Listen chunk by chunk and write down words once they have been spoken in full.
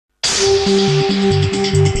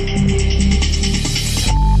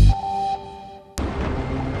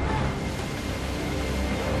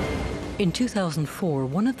In 2004,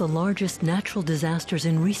 one of the largest natural disasters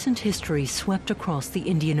in recent history swept across the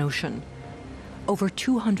Indian Ocean. Over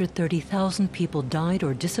 230,000 people died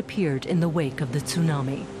or disappeared in the wake of the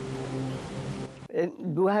tsunami.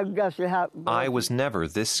 I was never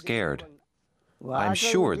this scared. I'm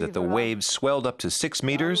sure that the waves swelled up to 6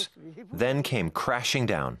 meters, then came crashing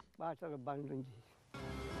down.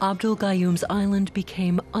 Abdul Gayoom's island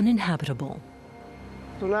became uninhabitable.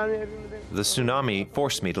 The tsunami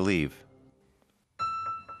forced me to leave.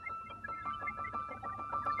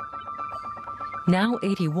 Now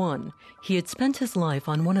 81, he had spent his life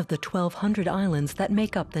on one of the 1,200 islands that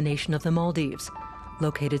make up the nation of the Maldives,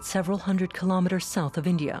 located several hundred kilometers south of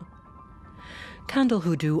India.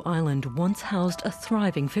 Kandalhudu Island once housed a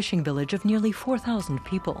thriving fishing village of nearly 4,000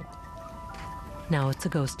 people. Now it's a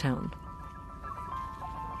ghost town.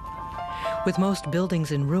 With most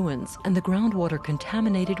buildings in ruins and the groundwater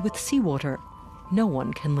contaminated with seawater, no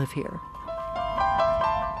one can live here.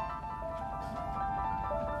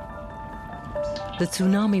 The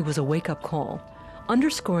tsunami was a wake-up call,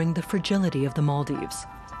 underscoring the fragility of the Maldives.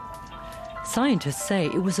 Scientists say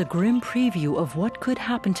it was a grim preview of what could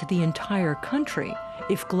happen to the entire country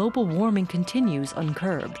if global warming continues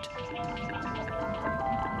uncurbed.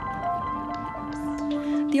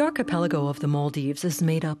 The archipelago of the Maldives is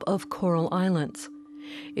made up of coral islands.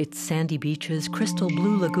 Its sandy beaches, crystal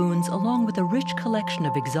blue lagoons, along with a rich collection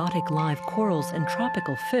of exotic live corals and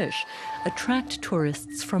tropical fish, attract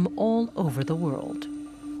tourists from all over the world.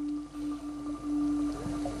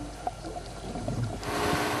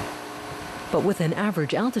 But with an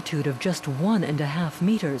average altitude of just 1.5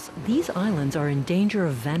 meters, these islands are in danger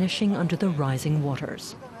of vanishing under the rising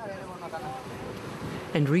waters.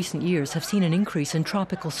 And recent years have seen an increase in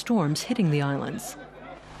tropical storms hitting the islands.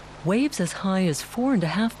 Waves as high as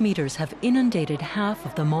 4.5 meters have inundated half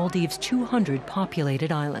of the Maldives' 200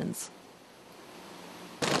 populated islands.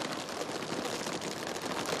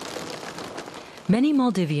 Many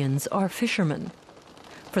Maldivians are fishermen.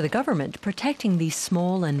 For the government, protecting these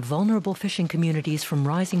small and vulnerable fishing communities from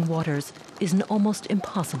rising waters is an almost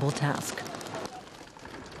impossible task.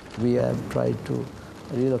 We have tried to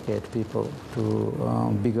relocate people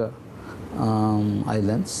to bigger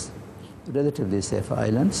islands, relatively safe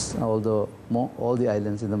islands, although all the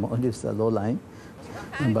islands in the Maldives are low-lying.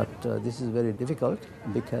 But this is very difficult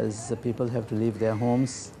because the people have to leave their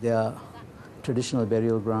homes, their traditional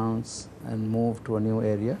burial grounds, and move to a new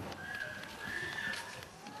area.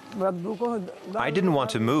 I didn't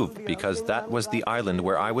want to move because that was the island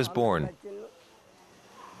where I was born.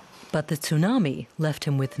 But the tsunami left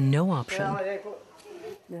him with no option.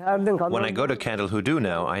 When I go to Kandalhudu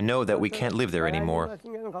now, I know that we can't live there anymore.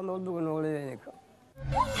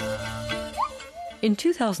 In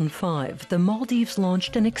 2005, the Maldives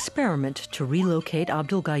launched an experiment to relocate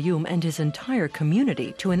Abdul Gayoom and his entire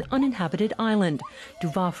community to an uninhabited island,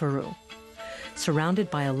 Duvafaru. Surrounded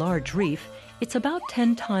by a large reef, it's about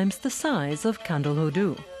 10 times the size of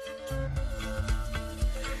Kandalhudu.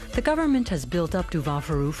 The government has built up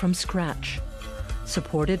Duvafaru from scratch.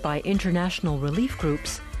 Supported by international relief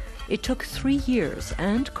groups, it took 3 years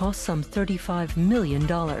and cost some $35 million.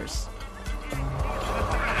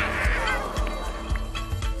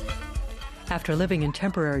 After living in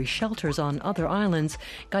temporary shelters on other islands,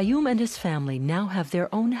 Gayoom and his family now have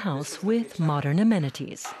their own house with modern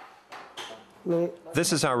amenities.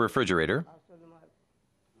 This is our refrigerator.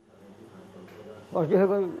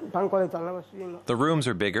 The rooms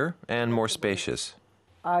are bigger and more spacious.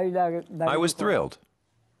 I was thrilled.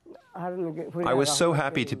 I was so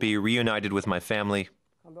happy to be reunited with my family,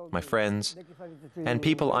 my friends, and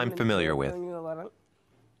people I'm familiar with.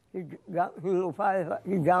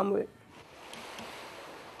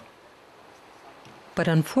 But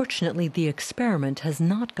unfortunately, the experiment has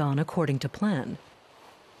not gone according to plan.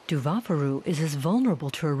 Duvafaru is as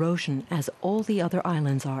vulnerable to erosion as all the other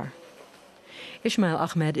islands are. Ismail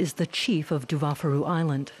Ahmed is the chief of Duvafaru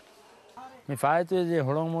Island.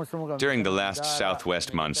 During the last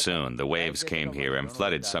southwest monsoon, the waves came here and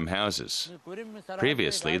flooded some houses.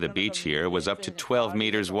 Previously, the beach here was up to 12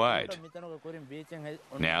 meters wide.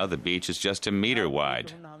 Now the beach is just a meter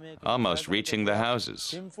wide, almost reaching the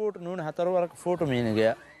houses.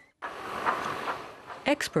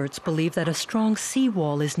 Experts believe that a strong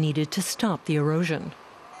seawall is needed to stop the erosion.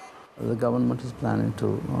 The government is planning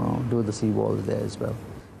to do the seawall there as well.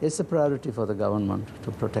 It's a priority for the government to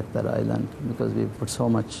protect that island because we've put so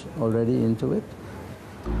much already into it.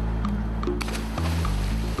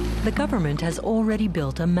 The government has already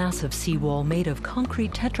built a massive seawall made of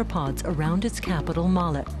concrete tetrapods around its capital,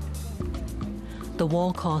 Malé. The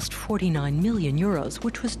wall cost 49 million euros,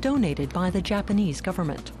 which was donated by the Japanese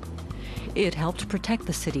government. It helped protect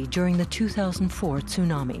the city during the 2004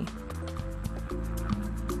 tsunami.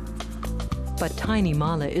 But tiny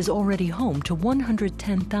Male is already home to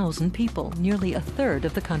 110,000 people, nearly a third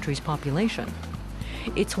of the country's population.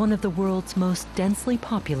 It's one of the world's most densely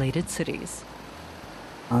populated cities.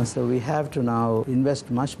 So we have to now invest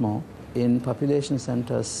much more in population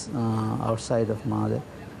centers outside of Male,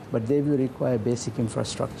 but they will require basic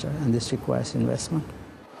infrastructure, and this requires investment.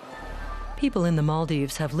 People in the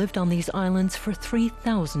Maldives have lived on these islands for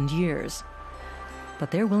 3,000 years. But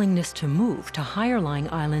their willingness to move to higher-lying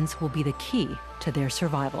islands will be the key to their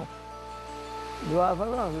survival.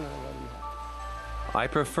 I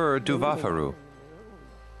prefer Duvafaru.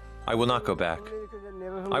 I will not go back.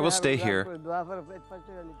 I will stay here.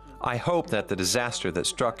 I hope that the disaster that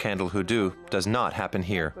struck Candle Hoodoo does not happen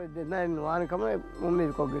here.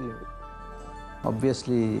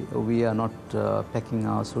 Obviously, we are not packing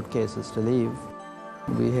our suitcases to leave.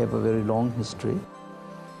 We have a very long history.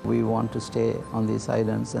 We want to stay on these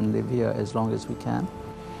islands and live here as long as we can.